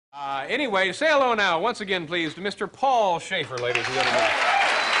Anyway, say hello now, once again, please, to Mr. Paul Schaefer, ladies and gentlemen.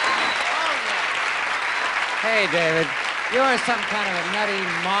 Hey, David. You are some kind of a nutty,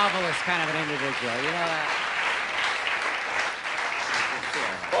 marvelous kind of an individual. You know that?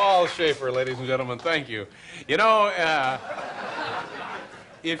 Paul Schaefer, ladies and gentlemen, thank you. You know,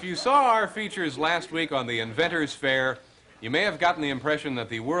 if you saw our features last week on the Inventors Fair, you may have gotten the impression that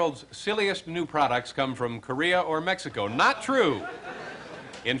the world's silliest new products come from Korea or Mexico. Not true.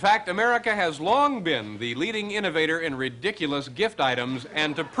 In fact, America has long been the leading innovator in ridiculous gift items,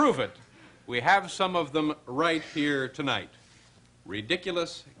 and to prove it, we have some of them right here tonight.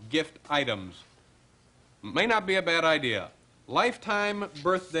 Ridiculous gift items. May not be a bad idea. Lifetime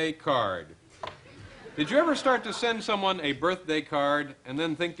birthday card. Did you ever start to send someone a birthday card and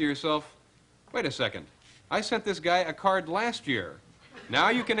then think to yourself, wait a second, I sent this guy a card last year. Now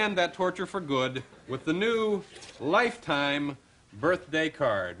you can end that torture for good with the new Lifetime birthday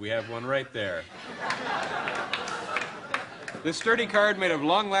card. We have one right there. This sturdy card made of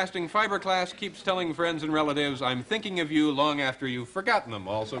long-lasting fiberglass keeps telling friends and relatives, I'm thinking of you long after you've forgotten them.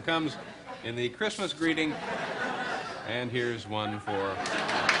 Also comes in the Christmas greeting. And here's one for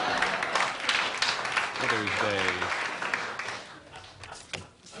Mother's Day.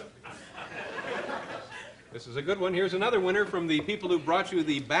 This is a good one. Here's another winner from the people who brought you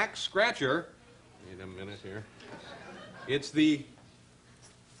the back scratcher. Wait a minute here. It's the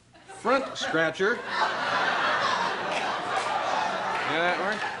front scratcher. Yeah, that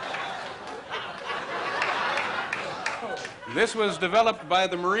works? This was developed by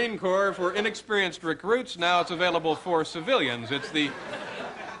the Marine Corps for inexperienced recruits. Now it's available for civilians. It's the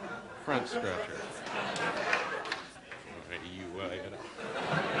front scratcher.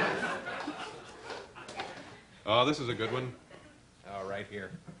 Oh, this is a good one. Oh, right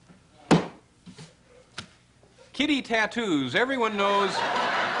here. Kitty tattoos. Everyone knows.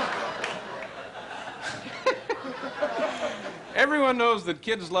 Everyone knows that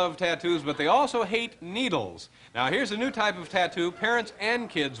kids love tattoos, but they also hate needles. Now, here's a new type of tattoo parents and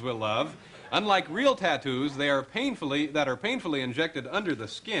kids will love. Unlike real tattoos, that are painfully injected under the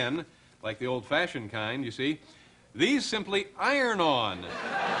skin, like the old-fashioned kind, you see. These simply iron on. Like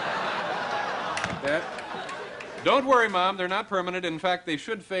that. Don't worry, Mom, they're not permanent. In fact, they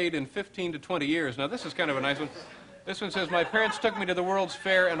should fade in 15 to 20 years. Now, this is kind of a nice one. This one says, my parents took me to the World's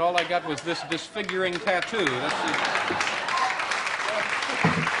Fair, and all I got was this disfiguring tattoo.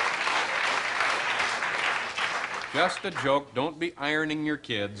 Just a joke. Don't be ironing your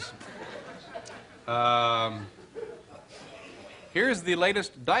kids. Here's the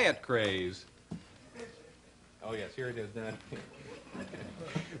latest diet craze. Oh, yes, here it is.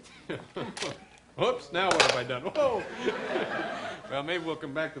 Oops, now what have I done? Whoa! Well, maybe we'll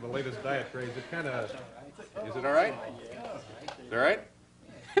come back to the latest diet craze. It kind of... Is it all right? Is it all right?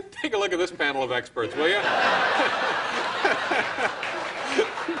 Take a look at this panel of experts, will you?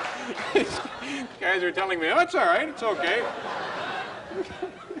 These guys are telling me, oh, it's all right, it's okay.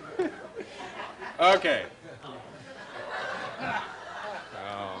 Okay.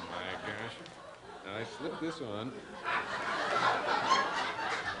 Oh, my gosh. Now, I slipped this on.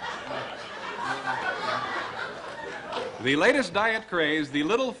 The latest diet craze, the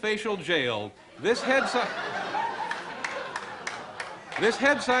little facial jail. This head-sized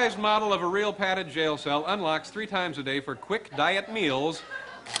model of a real padded jail cell unlocks 3 times a day for quick diet meals.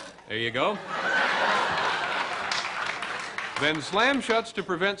 There you go. Then slam shuts to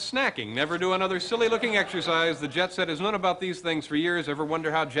prevent snacking. Never do another silly-looking exercise. The jet set has known about these things for years. Ever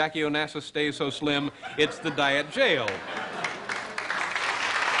wonder how Jackie Onassis stays so slim? It's the diet jail.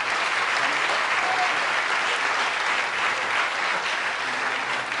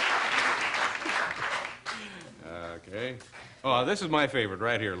 Okay. Oh, this is my favorite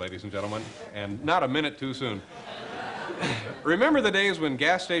right here, ladies and gentlemen, and not a minute too soon. Remember the days when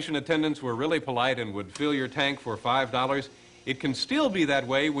gas station attendants were really polite and would fill your tank for $5? It can still be that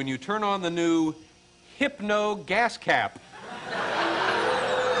way when you turn on the new Hypno gas cap.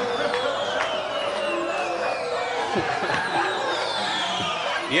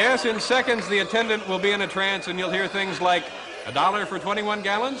 Yes, in seconds the attendant will be in a trance and you'll hear things like, $1 for 21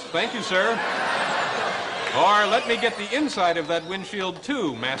 gallons? Thank you, sir. Or, let me get the inside of that windshield,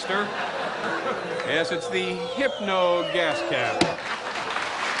 too, master. Yes, it's the Hypno gas cap.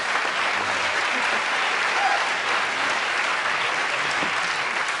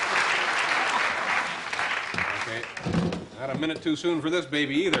 Okay, not a minute too soon for this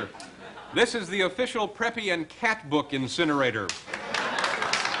baby, either. This is the official Preppy and Cat Book incinerator.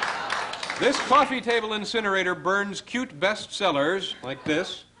 This coffee table incinerator burns cute bestsellers like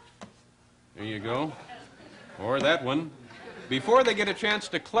this. There you go. Or that one. before they get a chance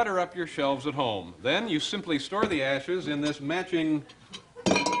to clutter up your shelves at home. Then you simply store the ashes in this matching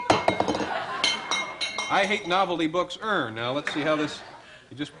I Hate Novelty Books urn. Now let's see how this,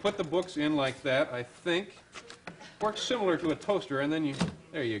 you just put the books in like that, I think. Works similar to a toaster, and then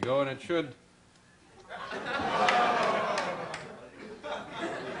there you go, and it should.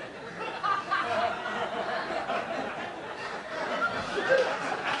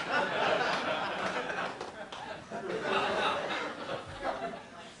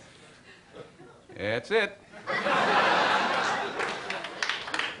 That's it.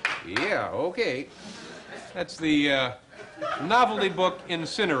 Yeah, okay. That's the novelty book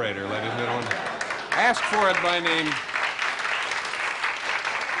incinerator, ladies and gentlemen. Ask for it by name.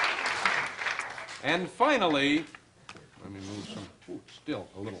 And finally, let me move some. Ooh, still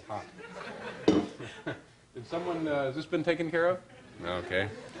a little hot. Did someone, has this been taken care of? Okay.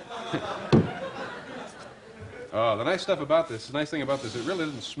 Oh, the nice thing about this, it really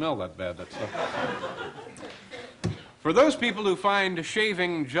doesn't smell that bad, that stuff. For those people who find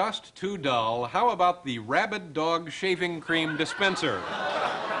shaving just too dull, how about the Rabid Dog Shaving Cream Dispenser?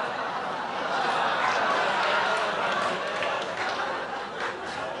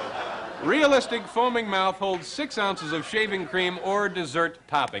 Realistic foaming mouth holds 6 ounces of shaving cream or dessert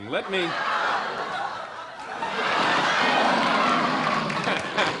topping. Let me...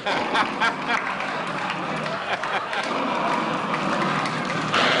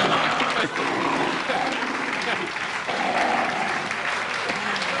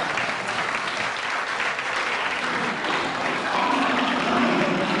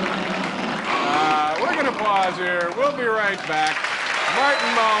 We're going to pause here. We'll be right back.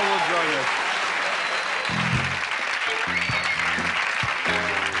 Martin Mull will join us.